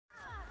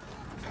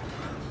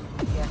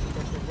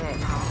day,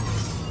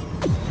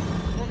 Paul.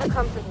 Never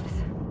come to this.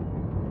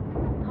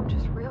 I'm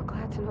just real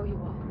glad to know you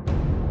all.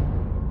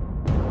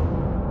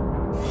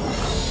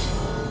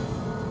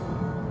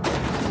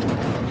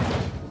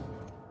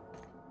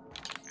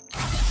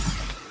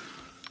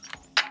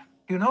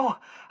 You know,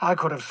 I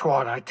could have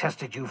sworn I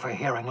tested you for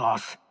hearing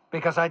loss.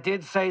 Because I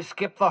did say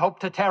skip the Hope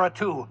to Terra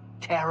 2.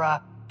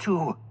 Terra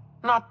 2,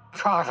 not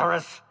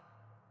Tartarus.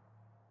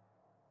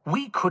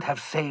 We could have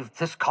saved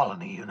this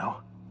colony, you know.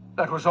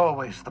 That was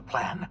always the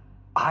plan.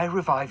 I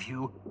revive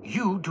you,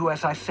 you do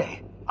as I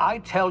say. I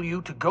tell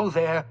you to go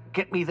there,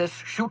 get me this,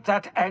 shoot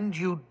that, and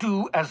you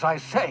do as I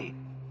say.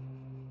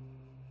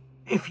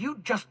 If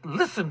you'd just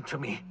listened to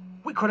me,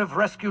 we could have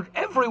rescued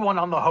everyone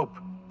on the Hope.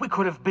 We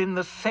could have been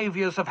the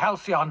saviors of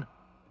Halcyon.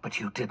 But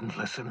you didn't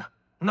listen.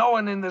 No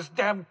one in this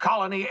damn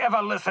colony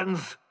ever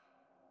listens.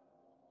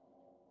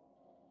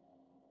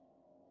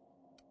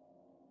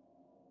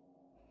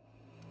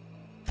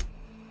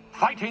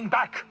 Fighting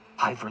back!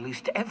 I've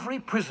released every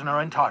prisoner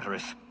in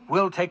Tartarus.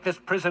 We'll take this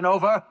prison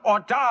over, or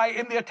die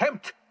in the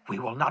attempt. We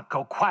will not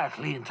go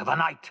quietly into the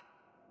night.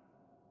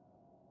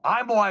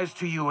 I'm wise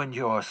to you and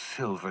your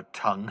silver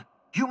tongue.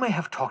 You may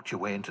have talked your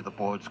way into the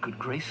board's good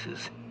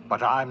graces,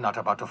 but I'm not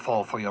about to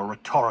fall for your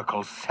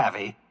rhetorical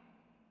savvy.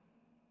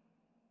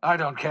 I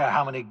don't care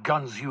how many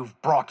guns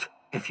you've brought.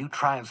 If you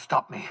try and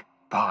stop me,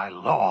 by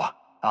law,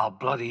 I'll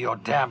bloody your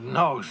damn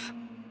nose.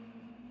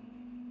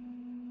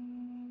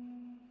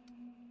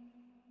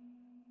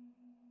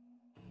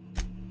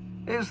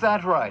 Is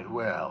that right?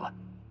 Well,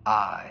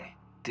 I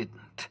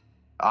didn't.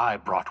 I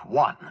brought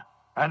one,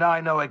 and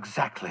I know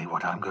exactly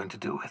what I'm going to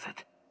do with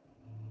it.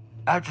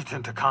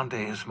 Adjutant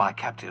Akande is my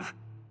captive.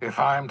 If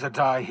I'm to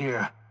die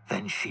here,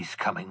 then she's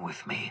coming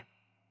with me.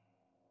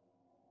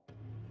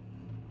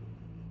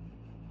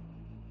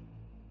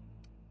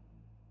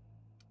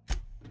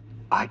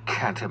 I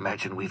can't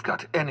imagine we've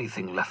got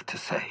anything left to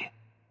say.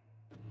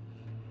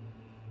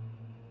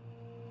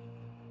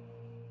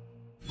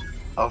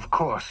 Of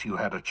course you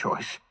had a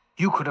choice.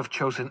 You could have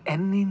chosen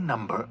any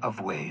number of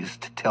ways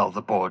to tell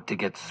the board to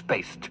get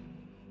spaced.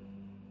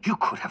 You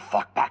could have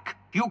fought back.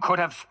 You could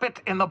have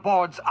spit in the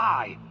board's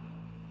eye.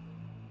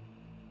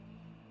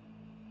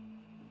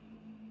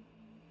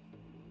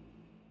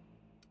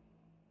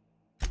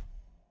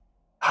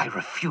 I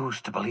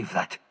refuse to believe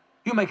that.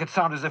 You make it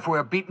sound as if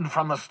we're beaten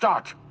from the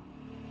start.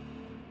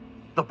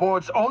 The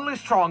board's only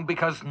strong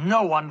because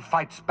no one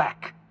fights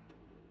back.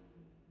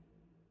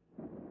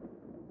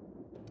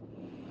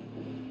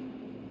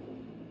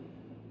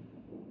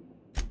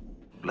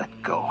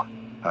 Let go.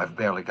 I've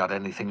barely got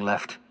anything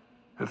left.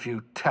 A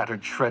few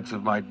tattered shreds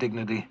of my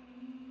dignity.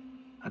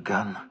 A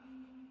gun.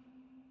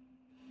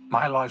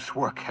 My life's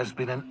work has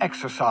been an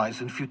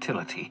exercise in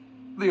futility.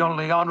 The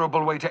only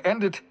honorable way to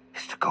end it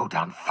is to go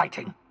down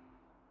fighting.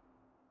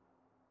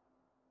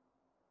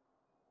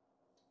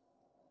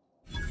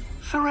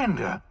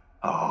 Surrender?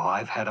 Oh,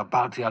 I've had a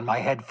bounty on my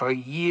head for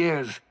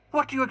years.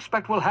 What do you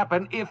expect will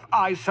happen if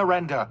I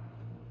surrender?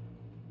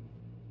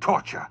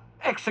 Torture,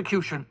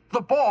 execution.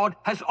 The board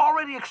has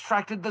already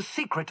extracted the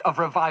secret of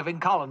reviving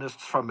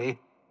colonists from me.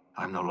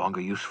 I'm no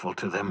longer useful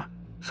to them,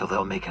 so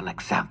they'll make an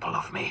example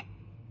of me.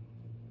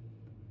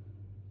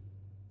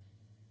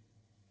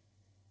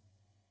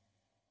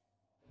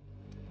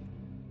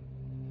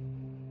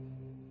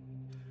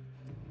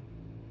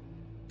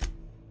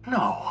 No,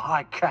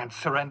 I can't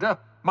surrender.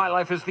 My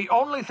life is the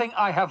only thing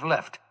I have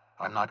left.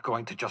 I'm not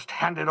going to just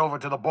hand it over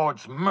to the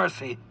board's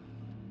mercy.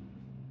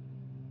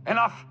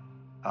 Enough!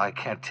 I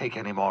can't take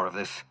any more of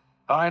this.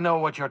 I know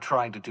what you're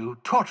trying to do,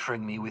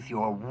 torturing me with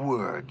your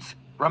words,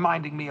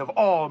 reminding me of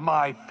all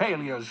my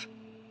failures.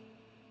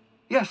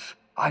 Yes,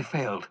 I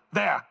failed.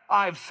 There,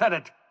 I've said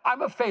it.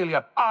 I'm a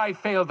failure. I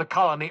failed the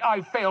colony. I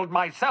failed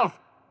myself.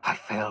 I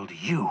failed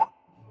you.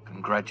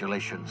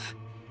 Congratulations.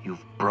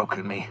 You've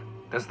broken me.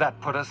 Does that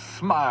put a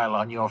smile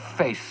on your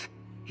face?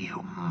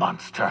 You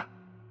monster.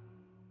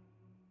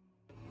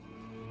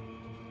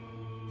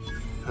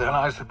 Then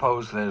I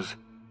suppose there's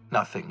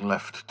nothing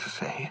left to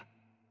say,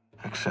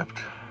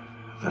 except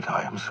that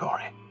I am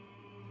sorry.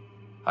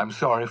 I'm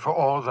sorry for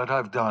all that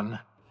I've done,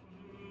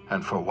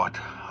 and for what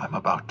I'm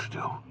about to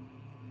do.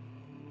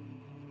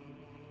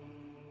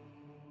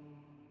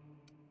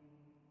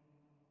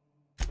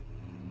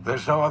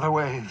 There's no other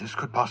way this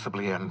could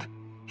possibly end.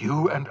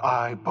 You and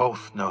I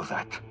both know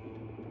that.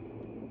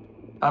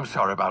 I'm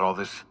sorry about all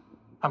this.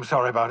 I'm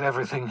sorry about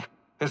everything.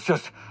 It's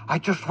just, I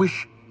just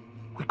wish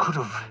we could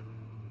have...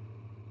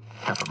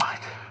 Never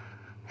mind.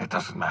 It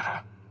doesn't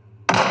matter.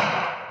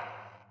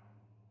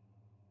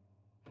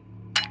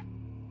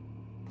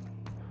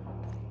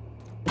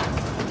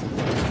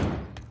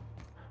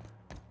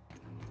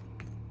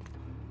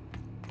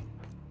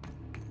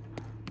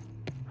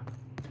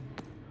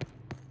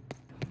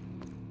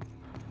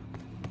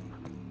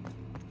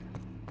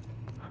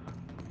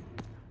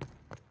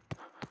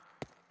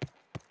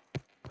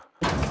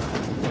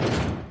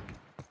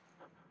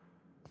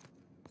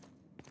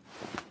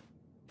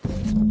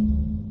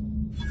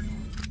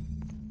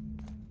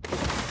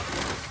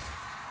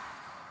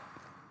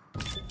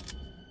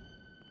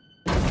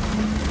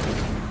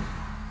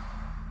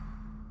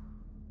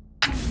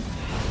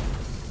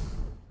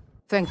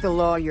 Thank the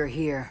law you're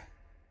here.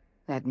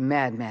 That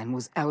madman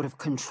was out of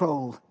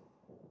control.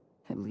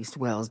 At least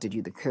Wells did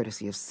you the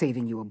courtesy of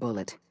saving you a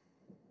bullet.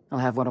 I'll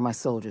have one of my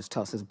soldiers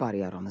toss his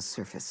body out on the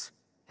surface.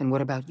 And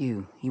what about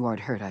you? You aren't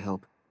hurt, I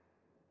hope.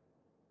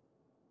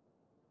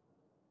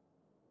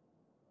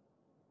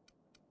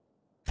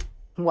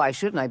 Why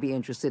shouldn't I be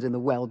interested in the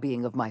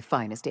well-being of my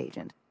finest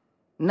agent?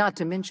 Not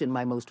to mention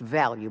my most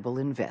valuable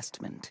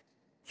investment.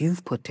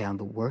 You've put down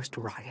the worst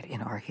riot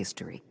in our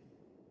history,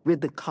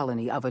 rid the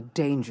colony of a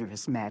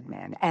dangerous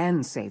madman,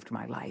 and saved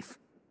my life.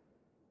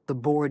 The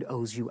board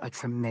owes you a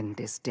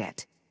tremendous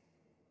debt.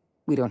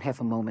 We don't have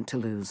a moment to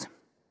lose.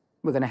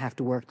 We're gonna have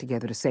to work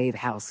together to save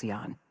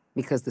Halcyon,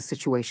 because the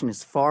situation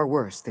is far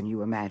worse than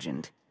you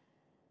imagined.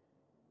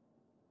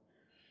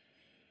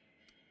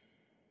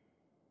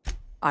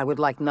 I would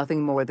like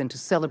nothing more than to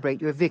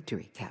celebrate your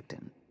victory,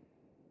 Captain.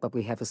 But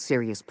we have a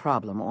serious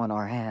problem on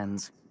our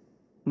hands.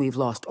 We've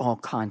lost all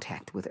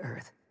contact with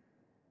Earth.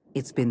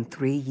 It's been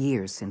 3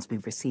 years since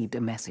we've received a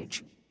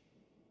message.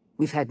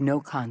 We've had no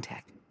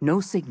contact,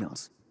 no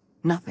signals,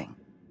 nothing.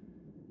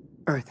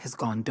 Earth has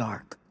gone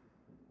dark.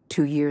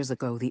 2 years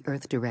ago, the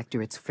Earth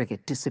Directorate's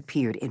frigate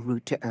disappeared en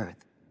route to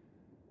Earth.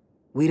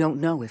 We don't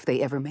know if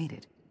they ever made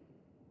it.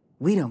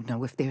 We don't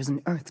know if there's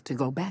an Earth to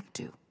go back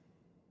to.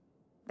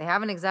 They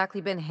haven't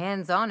exactly been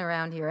hands-on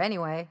around here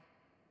anyway.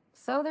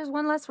 So there's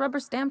one less rubber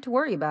stamp to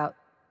worry about.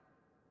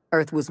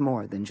 Earth was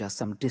more than just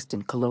some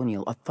distant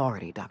colonial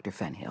authority, Dr.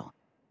 Fenhill.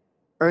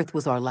 Earth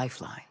was our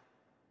lifeline.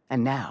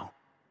 And now,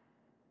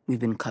 we've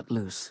been cut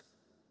loose.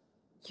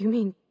 You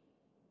mean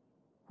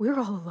we're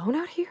all alone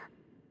out here?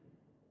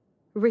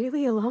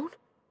 Really alone?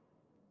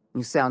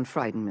 You sound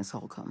frightened, Miss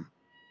Holcomb.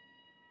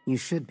 You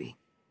should be.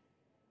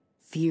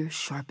 Fear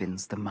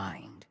sharpens the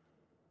mind.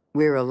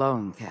 We're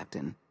alone,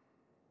 Captain.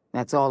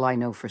 That's all I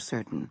know for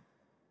certain.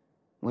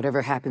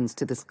 Whatever happens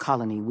to this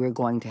colony, we're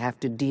going to have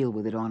to deal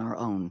with it on our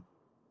own.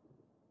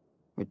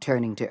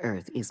 Returning to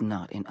Earth is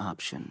not an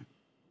option.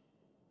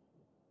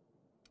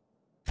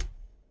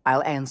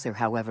 I'll answer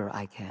however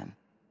I can.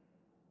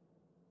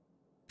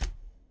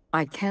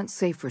 I can't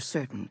say for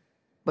certain,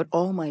 but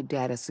all my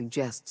data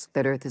suggests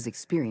that Earth has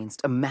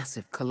experienced a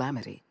massive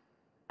calamity.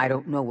 I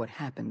don't know what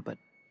happened, but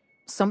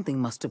something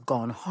must have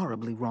gone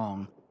horribly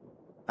wrong.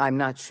 I'm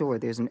not sure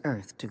there's an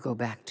Earth to go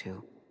back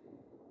to.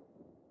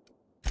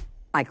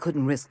 I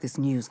couldn't risk this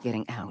news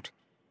getting out.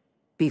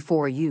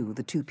 Before you,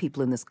 the 2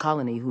 people in this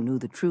colony who knew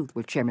the truth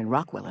were Chairman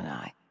Rockwell and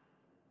I.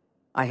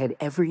 I had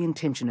every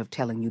intention of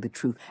telling you the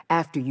truth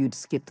after you'd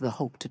skipped the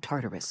Hope to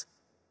Tartarus.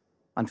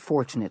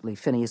 Unfortunately,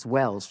 Phineas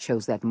Wells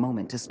chose that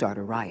moment to start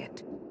a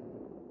riot.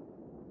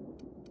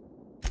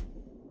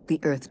 The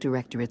Earth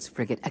Directorate's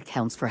frigate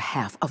accounts for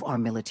half of our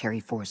military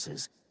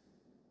forces.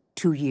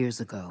 2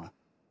 years ago,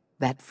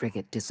 that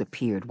frigate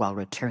disappeared while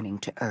returning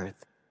to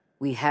Earth.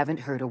 We haven't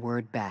heard a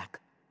word back.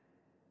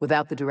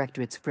 Without the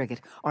Directorate's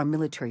frigate, our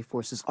military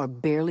forces are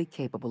barely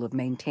capable of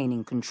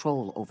maintaining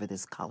control over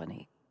this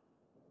colony.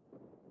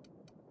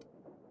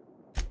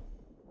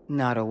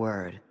 Not a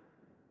word.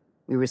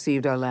 We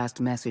received our last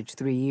message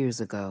 3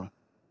 years ago.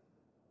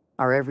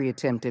 Our every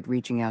attempt at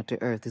reaching out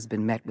to Earth has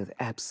been met with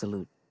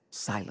absolute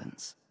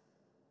silence.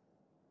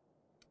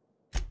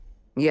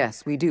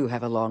 Yes, we do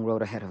have a long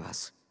road ahead of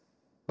us.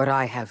 But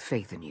I have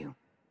faith in you.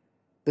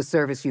 The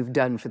service you've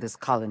done for this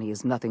colony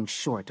is nothing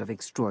short of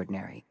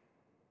extraordinary.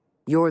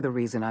 You're the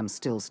reason I'm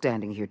still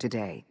standing here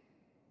today.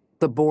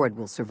 The board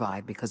will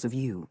survive because of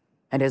you.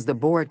 And as the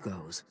board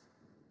goes,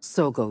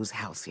 so goes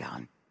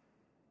Halcyon.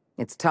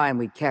 It's time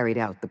we carried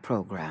out the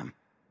program.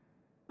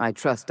 I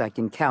trust I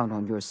can count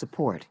on your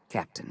support,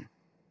 Captain.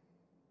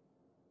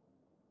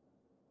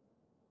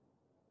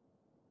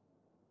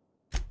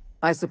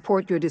 I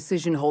support your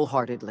decision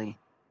wholeheartedly.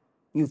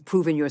 You've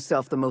proven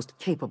yourself the most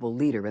capable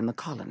leader in the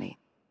colony.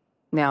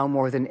 Now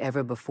more than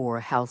ever before,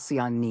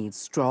 Halcyon needs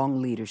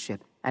strong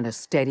leadership and a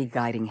steady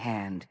guiding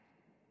hand.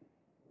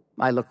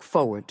 I look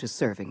forward to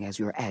serving as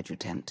your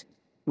adjutant.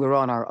 We're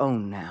on our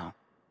own now.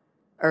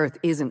 Earth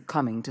isn't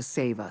coming to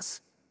save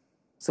us,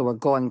 so we're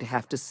going to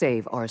have to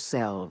save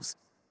ourselves.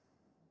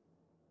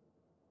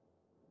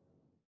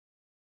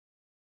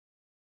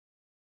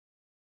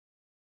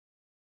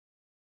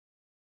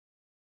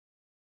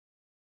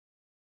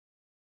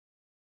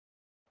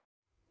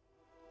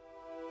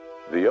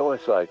 The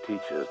OSI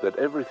teaches that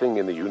everything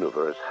in the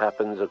universe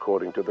happens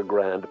according to the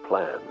grand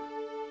plan.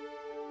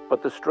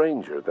 But the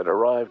stranger that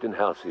arrived in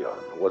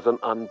Halcyon was an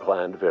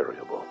unplanned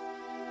variable.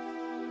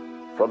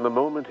 From the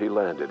moment he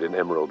landed in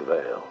Emerald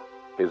Vale,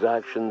 his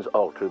actions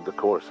altered the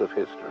course of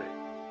history.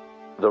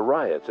 The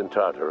riots in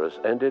Tartarus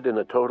ended in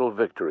a total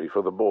victory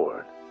for the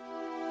board.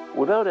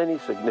 Without any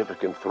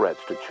significant threats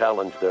to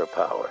challenge their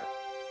power,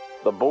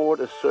 the board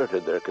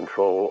asserted their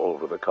control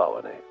over the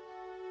colony.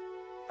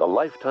 The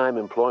Lifetime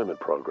Employment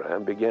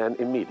Program began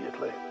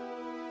immediately,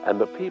 and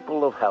the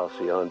people of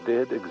Halcyon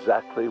did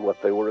exactly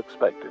what they were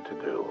expected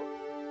to do.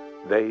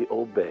 They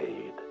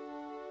obeyed.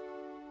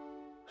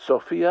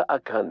 Sophia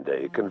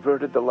Akande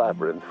converted the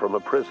labyrinth from a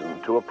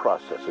prison to a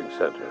processing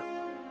center.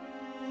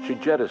 She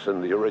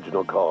jettisoned the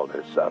original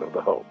colonists out of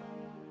the Hope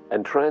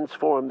and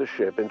transformed the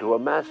ship into a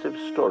massive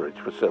storage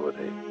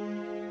facility.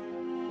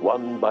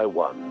 One by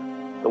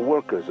one, the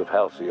workers of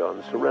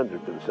Halcyon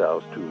surrendered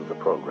themselves to the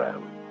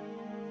program.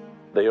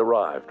 They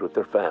arrived with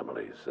their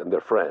families and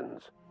their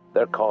friends,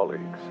 their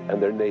colleagues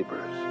and their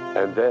neighbors,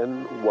 and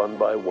then, one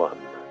by one,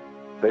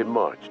 they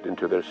marched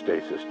into their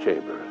stasis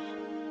chambers.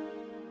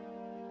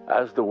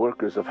 As the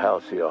workers of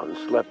Halcyon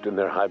slept in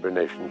their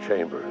hibernation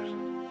chambers,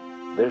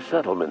 their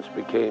settlements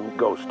became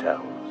ghost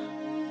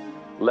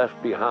towns, left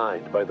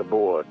behind by the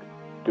Board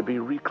to be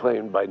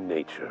reclaimed by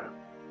nature.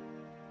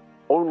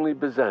 Only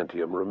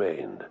Byzantium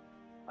remained,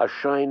 a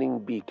shining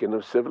beacon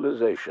of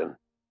civilization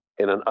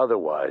in an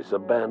otherwise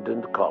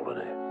abandoned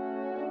colony.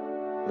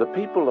 The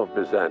people of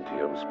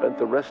Byzantium spent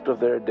the rest of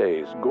their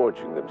days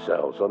gorging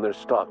themselves on their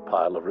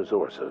stockpile of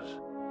resources.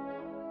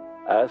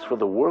 As for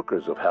the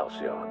workers of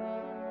Halcyon,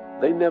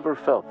 they never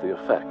felt the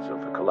effects of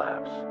the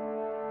collapse.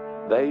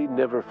 They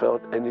never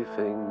felt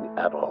anything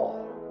at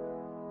all.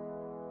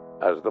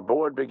 As the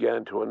Board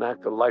began to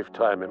enact the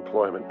lifetime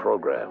employment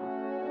program,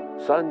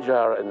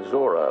 Sanjar and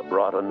Zora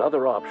brought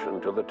another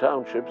option to the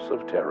townships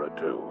of Terra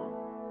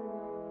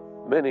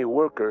 2. Many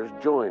workers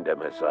joined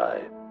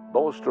MSI,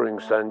 bolstering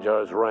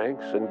Sanjar's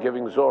ranks and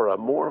giving Zora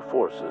more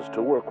forces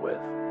to work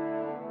with.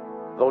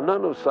 Though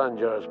none of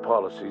Sanjar's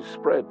policies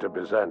spread to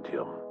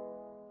Byzantium,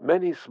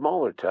 many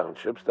smaller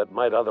townships that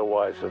might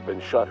otherwise have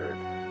been shuttered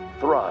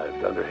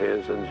thrived under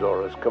his and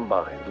Zora's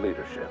combined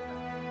leadership.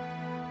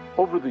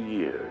 Over the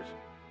years,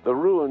 the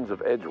ruins of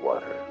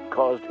Edgewater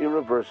caused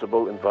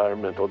irreversible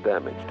environmental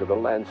damage to the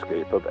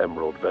landscape of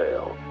Emerald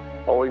Vale,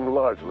 owing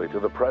largely to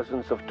the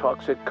presence of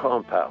toxic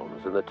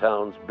compounds in the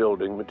town's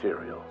building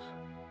materials.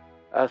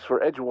 As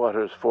for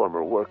Edgewater's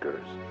former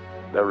workers,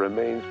 their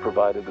remains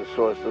provided a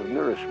source of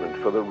nourishment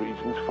for the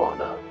region's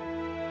fauna,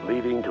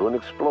 leading to an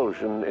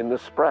explosion in the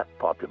sprat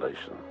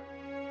population.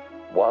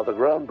 While the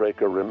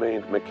Groundbreaker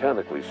remained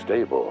mechanically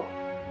stable,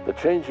 the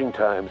changing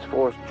times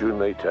forced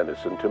Junlei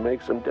Tennyson to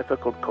make some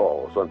difficult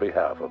calls on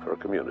behalf of her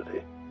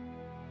community.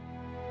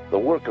 The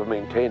work of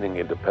maintaining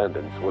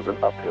independence was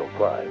an uphill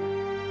climb,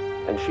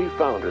 and she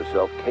found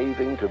herself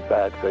caving to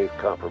bad faith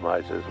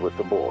compromises with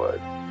the Board.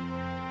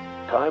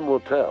 Time will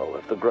tell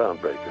if the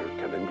Groundbreaker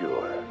can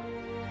endure.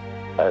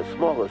 As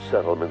smaller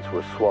settlements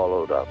were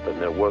swallowed up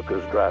and their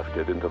workers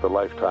drafted into the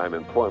lifetime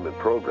employment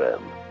program,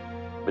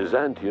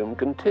 Byzantium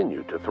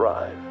continued to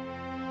thrive.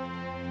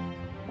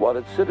 While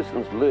its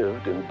citizens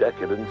lived in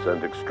decadence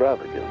and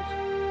extravagance,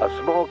 a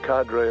small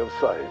cadre of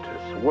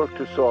scientists worked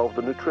to solve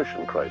the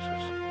nutrition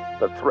crisis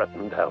that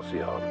threatened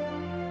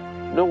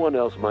Halcyon. No one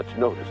else much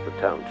noticed the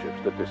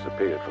townships that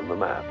disappeared from the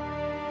map,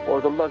 or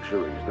the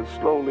luxuries that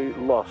slowly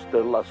lost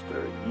their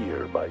luster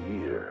year by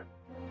year.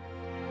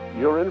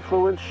 Your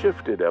influence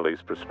shifted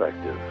Ellie's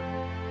perspective.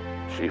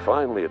 She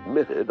finally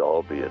admitted,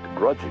 albeit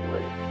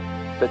grudgingly,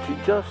 that she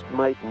just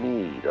might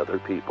need other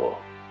people.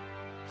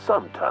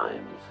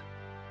 Sometimes.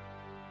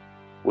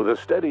 With a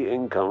steady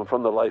income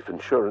from the life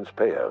insurance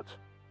payouts,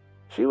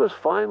 she was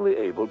finally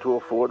able to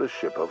afford a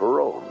ship of her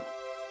own.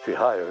 She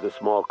hired a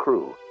small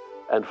crew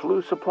and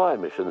flew supply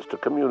missions to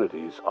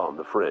communities on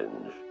the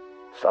fringe.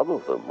 Some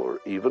of them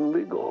were even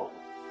legal.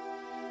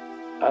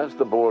 As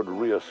the Board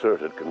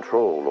reasserted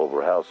control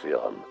over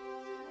Halcyon,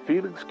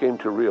 Felix came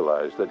to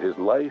realize that his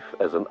life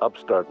as an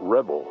upstart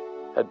rebel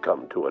had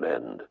come to an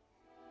end.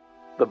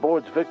 The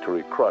Board's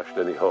victory crushed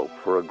any hope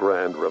for a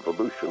grand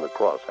revolution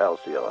across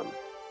Halcyon.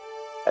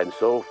 And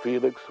so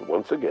Felix,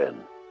 once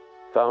again,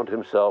 found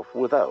himself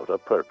without a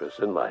purpose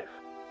in life.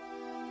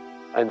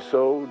 And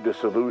so,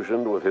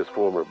 disillusioned with his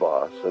former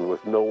boss and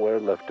with nowhere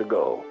left to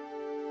go,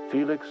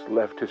 Felix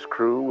left his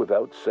crew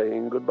without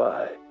saying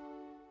goodbye.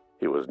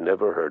 He was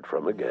never heard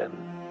from again.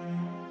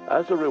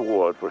 As a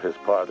reward for his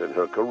part in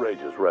her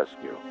courageous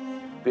rescue,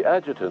 the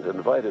adjutant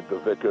invited the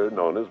vicar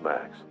known as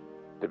Max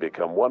to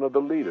become one of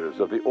the leaders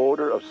of the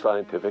Order of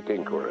Scientific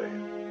Inquiry.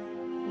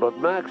 But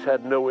Max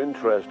had no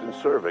interest in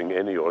serving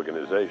any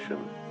organization,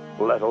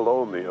 let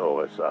alone the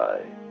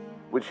OSI,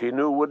 which he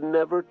knew would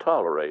never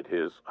tolerate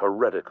his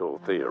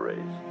heretical theories.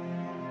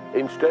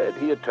 Instead,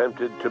 he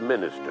attempted to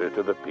minister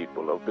to the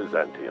people of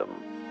Byzantium.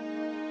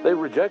 They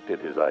rejected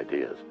his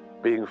ideas,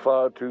 being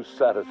far too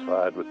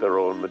satisfied with their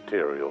own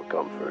material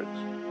comforts.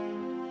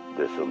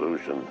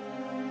 Disillusioned,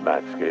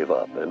 Max gave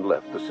up and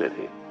left the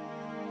city.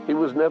 He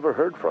was never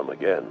heard from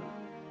again.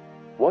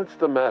 Once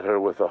the matter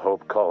with the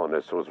Hope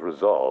colonists was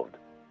resolved,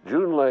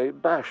 Junlei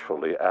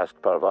bashfully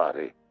asked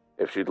Parvati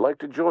if she'd like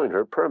to join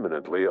her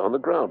permanently on the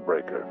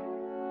Groundbreaker,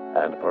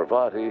 and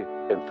Parvati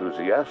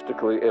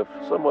enthusiastically, if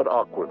somewhat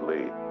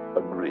awkwardly,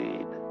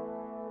 agreed.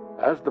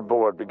 As the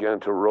Board began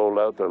to roll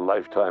out their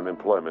lifetime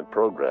employment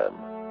program,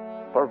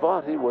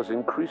 Parvati was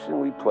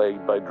increasingly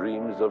plagued by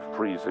dreams of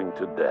freezing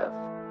to death,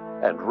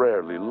 and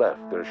rarely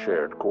left their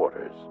shared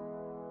quarters.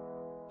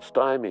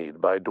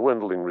 Stymied by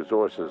dwindling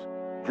resources,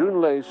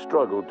 Junlei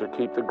struggled to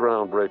keep the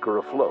Groundbreaker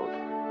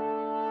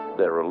afloat.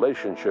 Their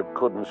relationship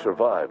couldn't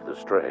survive the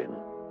strain.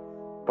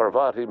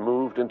 Parvati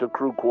moved into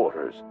crew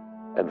quarters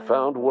and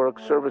found work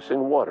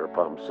servicing water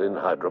pumps in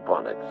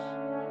hydroponics.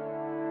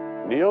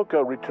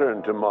 Nyoka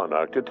returned to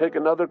Monarch to take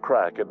another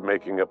crack at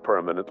making a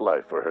permanent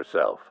life for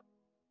herself.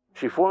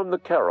 She formed the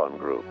Charon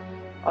Group,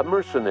 a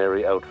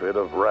mercenary outfit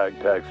of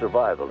ragtag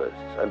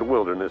survivalists and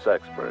wilderness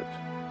experts.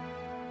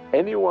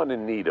 Anyone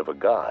in need of a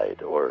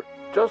guide, or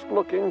just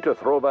looking to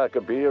throw back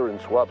a beer and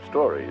swap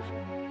stories,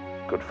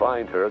 could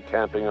find her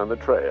camping on the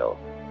trail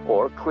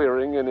or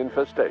clearing an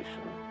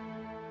infestation.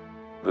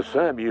 The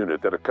SAM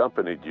unit that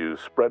accompanied you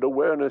spread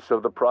awareness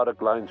of the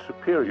product line's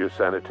superior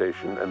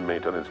sanitation and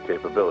maintenance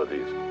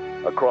capabilities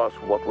across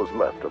what was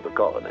left of the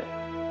colony.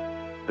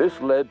 This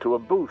led to a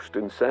boost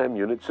in SAM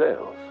unit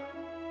sales.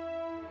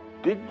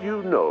 Did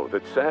you know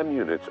that SAM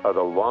units are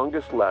the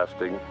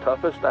longest-lasting,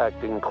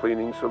 toughest-acting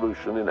cleaning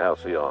solution in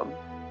Halcyon?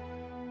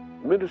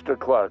 Minister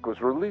Clark was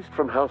released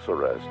from house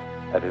arrest,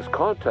 and his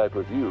contact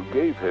with you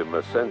gave him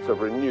a sense of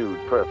renewed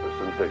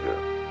purpose and vigor.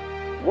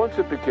 Once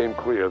it became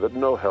clear that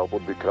no help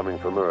would be coming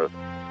from Earth,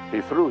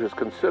 he threw his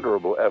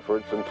considerable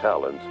efforts and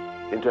talents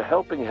into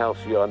helping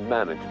Halcyon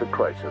manage the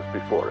crisis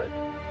before it.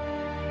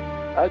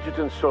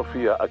 Adjutant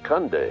Sophia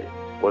Akande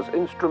was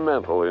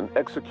instrumental in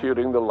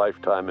executing the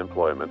Lifetime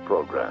Employment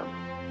Program.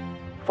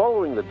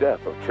 Following the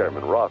death of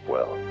Chairman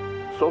Rockwell,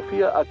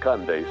 Sophia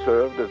Akande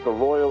served as the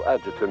loyal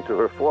adjutant to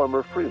her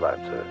former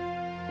freelancer,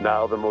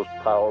 now the most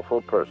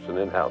powerful person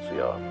in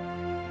Halcyon.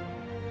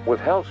 With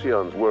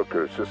Halcyon's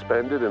workers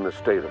suspended in a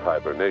state of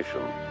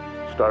hibernation,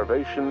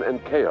 starvation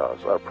and chaos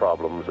are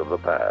problems of the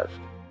past.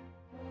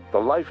 The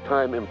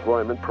Lifetime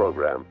Employment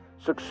Program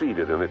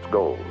succeeded in its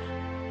goals,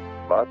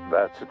 but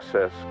that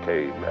success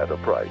came at a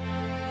price.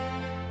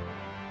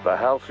 The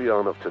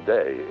Halcyon of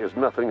today is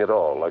nothing at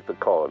all like the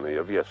colony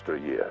of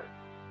yesteryear.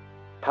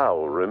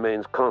 Power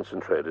remains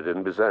concentrated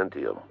in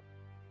Byzantium,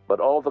 but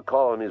all the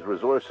colony's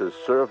resources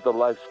serve the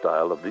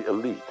lifestyle of the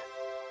elite,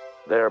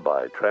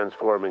 thereby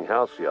transforming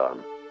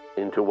Halcyon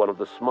into one of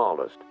the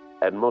smallest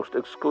and most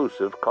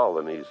exclusive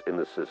colonies in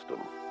the system.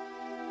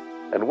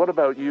 And what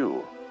about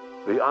you,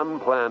 the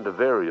unplanned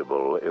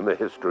variable in the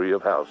history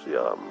of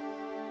Halcyon?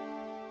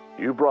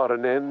 You brought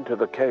an end to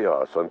the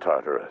chaos on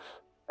Tartarus,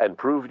 and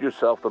proved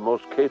yourself the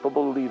most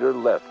capable leader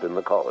left in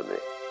the colony.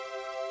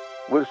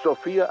 With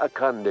Sophia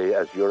Akande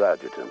as your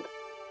adjutant,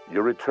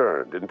 you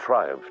returned in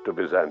triumph to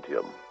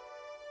Byzantium.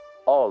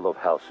 All of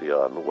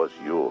Halcyon was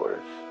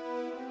yours.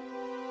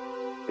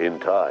 In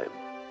time,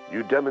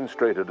 you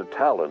demonstrated a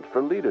talent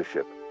for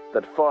leadership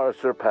that far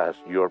surpassed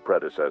your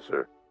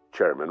predecessor,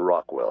 Chairman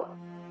Rockwell.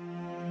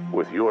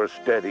 With your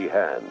steady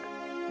hand,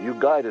 you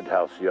guided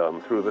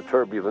Halcyon through the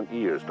turbulent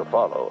years to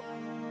follow,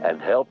 and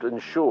helped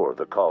ensure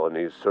the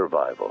colony's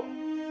survival.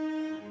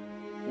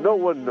 No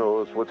one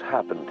knows what's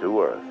happened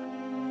to Earth,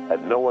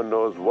 and no one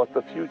knows what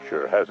the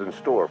future has in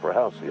store for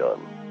Halcyon.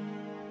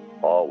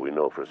 All we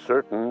know for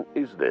certain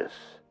is this: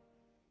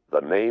 the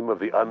name of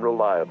the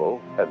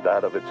Unreliable and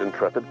that of its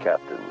intrepid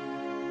captain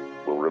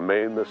will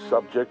remain the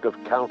subject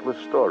of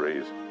countless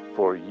stories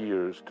for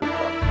years to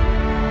come.